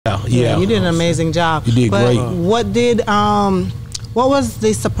yeah. You did an amazing job. You did great. What was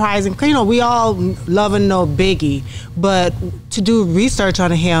the surprising? You know, we all love and know Biggie, but to do research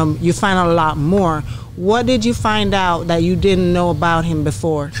on him, you find out a lot more. What did you find out that you didn't know about him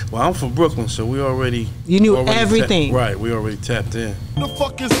before? Well, I'm from Brooklyn, so we already... You knew everything. Right, we already tapped in. The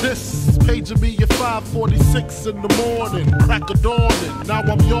fuck is this? Paging me at 5:46 in the morning. Crack of dawning, now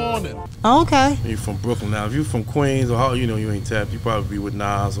I'm yawning. Okay. You from Brooklyn. Now, if you from Queens or how, you know, you ain't tapped, you probably be with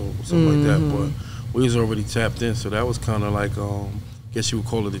Nas or something like that, but we was already tapped in, so that was kind of like, I guess you would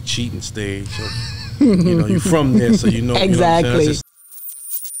call it a cheating stage. So, you know, you from there, so you know. Exactly. You know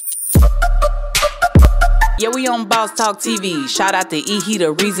Yeah, we on Boss Talk TV. Shout out to E.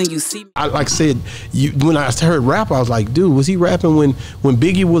 The reason you see me. Like I said, when I heard rap, I was like, dude, was he rapping when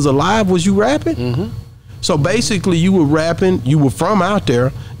Biggie was alive? Was you rapping? Mm-hmm. So basically, you were rapping. You were from out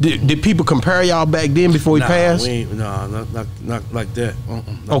there. Did people compare y'all back then before he passed? Not like that.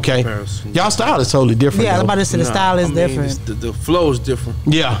 Okay. Y'all style is totally different. Yeah, I'm about to say the style is different. The flow is different.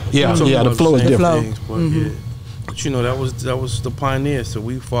 Yeah. The flow is different. Things, but yeah. But you know, that was the pioneer, so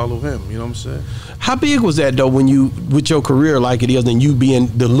we follow him. You know what I'm saying? How big was that though, when you with your career like it is, and you being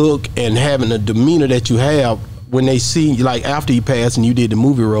the look and having the demeanor that you have? When they see, like after you passed and you did the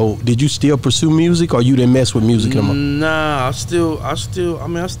movie role, did you still pursue music, or you didn't mess with music anymore? Nah, I still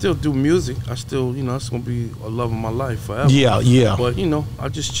do music. I still, you know, it's gonna be a love of my life forever. Yeah. But you know, I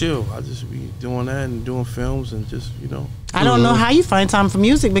just chill. I just be doing that and doing films and just, you know. I don't know how you find time for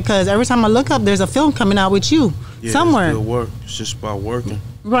music, because every time I look up, there's a film coming out with you somewhere. It's still work. It's just about working.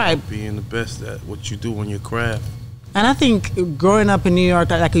 Right. Being the best at what you do in your craft. And I think growing up in New York,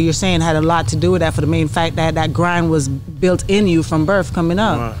 like you're saying, had a lot to do with that, for the main fact that that grind was built in you from birth coming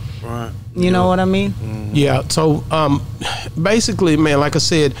up. Right. You know what I mean? Mm-hmm. Yeah, so basically, man, like I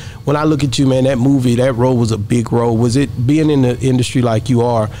said, when I look at you, man, that movie, that role was a big role. Was it, being in the industry like you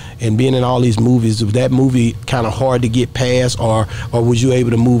are and being in all these movies, was that movie kind of hard to get past, or was you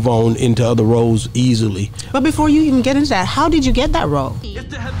able to move on into other roles easily? But before you even get into that, how did you get that role?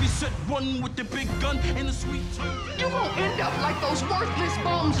 It's the heavy set one with the big gun and the sweet tongue. You gonna end up like those worthless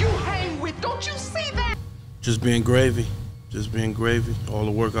bums you hang with. Don't you see that? Just being gravy. All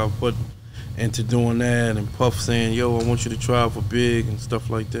the work I put into doing that, and Puff saying, "Yo, I want you to try out for Big" and stuff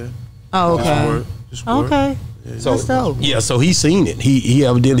like that. Oh, okay. Just work. Okay. Yeah, so he seen it. He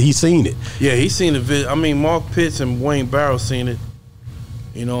evidently seen it. Yeah, he seen the I mean, Mark Pitts and Wayne Barrow seen it.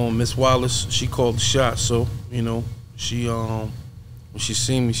 You know, Miss Wallace, she called the shot. So you know, she when she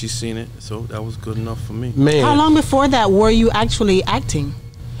seen me, she seen it. So that was good enough for me. Man, how long before that were you actually acting?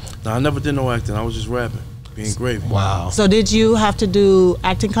 No, I never did no acting. I was just rapping, being gravy. Wow. So did you have to do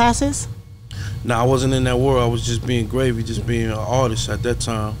acting classes? No, I wasn't in that world. I was just being gravy, just being an artist at that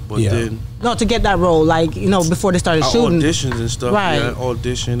time. But then, no, to get that role, like, you know, before they started shooting. Auditions and stuff. Right. Yeah,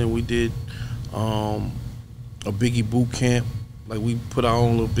 auditioned, and we did a Biggie boot camp. Like, we put our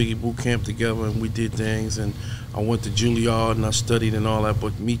own little Biggie boot camp together, and we did things. And I went to Juilliard and I studied and all that.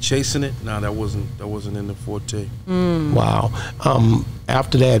 But me chasing it, nah, that wasn't in the forte. Wow.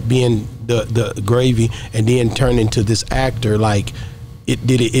 After that, being the gravy and then turn into this actor, like,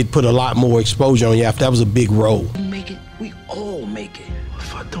 it put a lot more exposure on you after that was a big role. You make it, we all make it.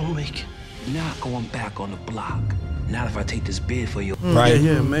 If I don't make it, not going back on the block. Not if I take this bid for you. Right.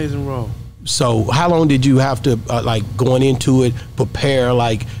 Yeah, amazing role. So how long did you have to like going into it, prepare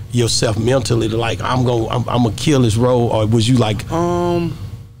like yourself mentally to like I'm gonna kill this role, or was you like?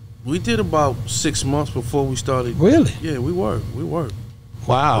 We did about 6 months before we started. Really? Yeah, we worked.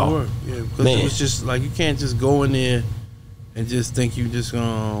 Wow. We worked. Yeah, because it was just like, you can't just go in there and just think you just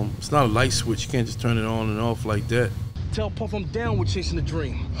it's not a light switch. You can't just turn it on and off like that. Tell Puff I'm down with chasing the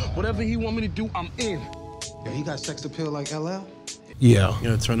dream. Whatever he want me to do, I'm in. Yeah, he got sex appeal like LL? Yeah. You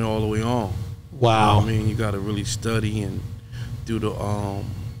gotta turn it all the way on. Wow. You know, I mean, you gotta really study and do the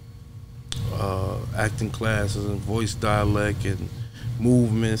acting classes and voice dialect and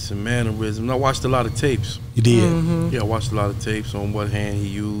movements and mannerisms. I watched a lot of tapes. You did? Yeah, I watched a lot of tapes on what hand he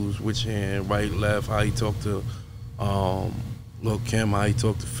used, which hand, right, left, how he talked to Lil' Kim, how he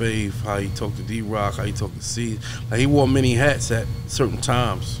talked to Faith, how he talked to D-Rock, how he talked to C. Like, he wore many hats at certain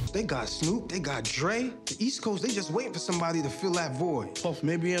times. They got Snoop, they got Dre. The East Coast, they just waiting for somebody to fill that void. Puff,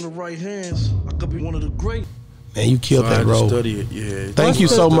 maybe in the right hands, I could be one of the great. Man, you killed that role. Study it, yeah. Thank you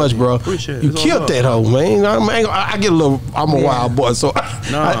so much, bro. Appreciate it. You killed that hoe, man. I get a little. I'm a wild boy, so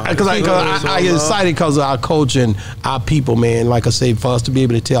because I get excited because of our culture and our people, man. Like I say, for us to be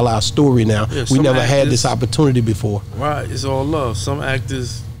able to tell our story now, we never had this opportunity before. Right, it's all love. Some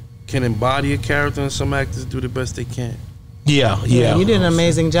actors can embody a character, and some actors do the best they can. Yeah. You did an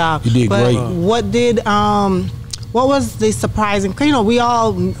amazing job. You did great. What was the surprising? You know, we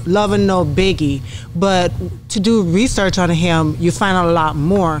all love and know Biggie, but to do research on him, you find out a lot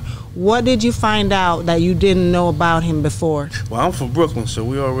more. What did you find out that you didn't know about him before? Well, I'm from Brooklyn, so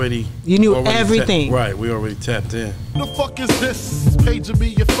we already everything. Right, we already tapped in. The fuck is this? Paging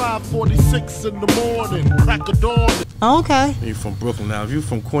me at 5:46 in the morning, crack of dawn. Okay. You're from Brooklyn now. If you're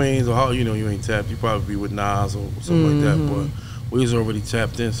from Queens or how, you know, you ain't tapped, you probably be with Nas or something like that. But we was already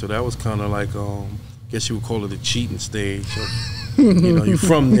tapped in, so that was kind of like, guess you would call it a cheating stage. So, you know, you're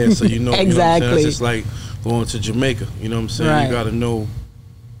from there, so you know. Exactly. You know what I'm saying? It's just like going to Jamaica. You know what I'm saying? Right. You got to know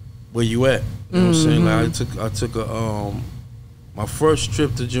where you at. You know what I'm saying? Like I took a my first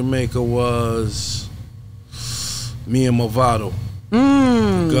trip to Jamaica was me and Movado,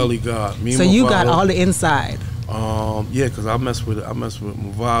 the Gully God. Me and so Movado, you got all the inside. Yeah, cause I mess with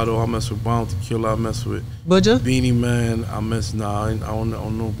Movado, I mess with Bounty Killer, I mess with Buju? Beanie Man, I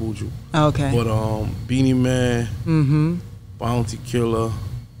don't know Buju. Okay. But Beanie Man, Bounty Killer,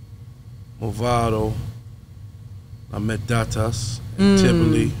 Movado. I met Datas in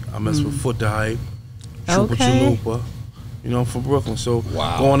Tivoli. I messed with Foot the Hype, Trooper Chalupa. You know, I'm from Brooklyn, so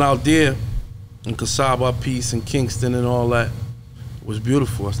going out there in Kasaba, Peace, and Kingston and all that was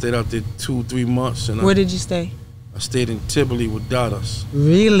beautiful. I stayed out there 2-3 months. And where did you stay? I stayed in Tivoli with Dadas.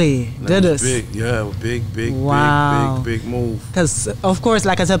 Really? Dadas? Big, yeah, big move. Because, of course,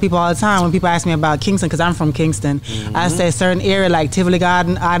 like I tell people all the time, when people ask me about Kingston, because I'm from Kingston, I say a certain area like Tivoli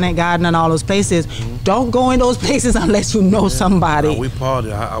Garden, Arnett Garden, and all those places, don't go in those places unless you know somebody. No, we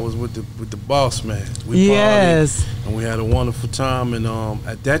partied. I was with the boss man. We yes. partied, and we had a wonderful time. And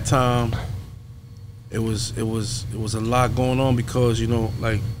at that time, it was a lot going on because, you know,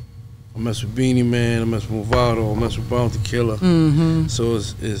 like, I mess with Beanie Man, I mess with Movado, I mess with Bounty Killer. So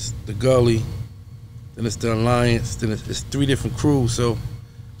it's the Gully, then it's the Alliance, then it's 3 different crews. So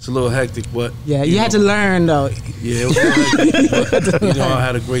it's a little hectic, but yeah, you had to learn though. Yeah, it was a little hectic, but, you know, I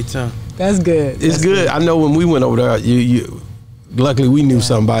had a great time. That's good. It's good. I know when we went over there, luckily we knew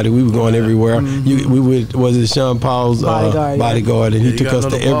somebody. We were going everywhere. We would, was it Sean Paul's bodyguard, and he took us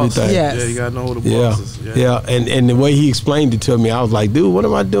to everything. Yes. Yeah, you gotta know who the boss is. Yeah. And the way he explained it to me, I was like, dude, what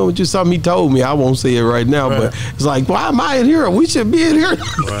am I doing with you? Something he told me. I won't say it right now, but it's like, why am I in here? We should be in here.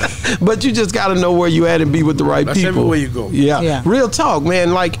 Right. But you just gotta know where you at and be with the right That's people. everywhere you go. Yeah. Real talk,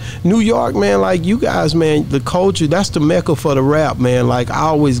 man. Like New York, man, like you guys, man, the culture, that's the mecca for the rap, man. Like I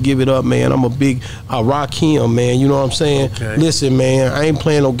always give it up, man. I'm a big Rakim, man. You know what I'm saying? Okay. Listen, man, I ain't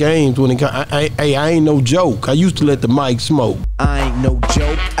playing no games when it comes. I ain't no joke. I used to let the mic smoke. I ain't no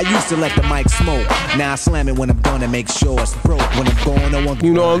joke. I used to let the mic smoke. Now I slam it when I'm done and make sure it's broke. When I'm going, no one.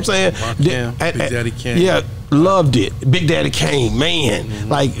 You know what I'm saying? Big Daddy Kane. Yeah, loved it. Big Daddy Kane, man.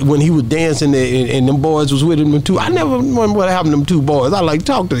 Like when he was dancing and them boys was with him too. I never remember what happened to them 2 boys. I like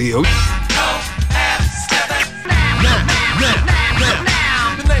talk to them.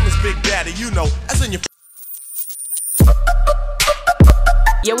 The name is Big Daddy, you know. That's in your.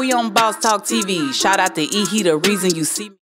 Yeah, we on Boss Talk TV. Shout out to E. He the reason you see me.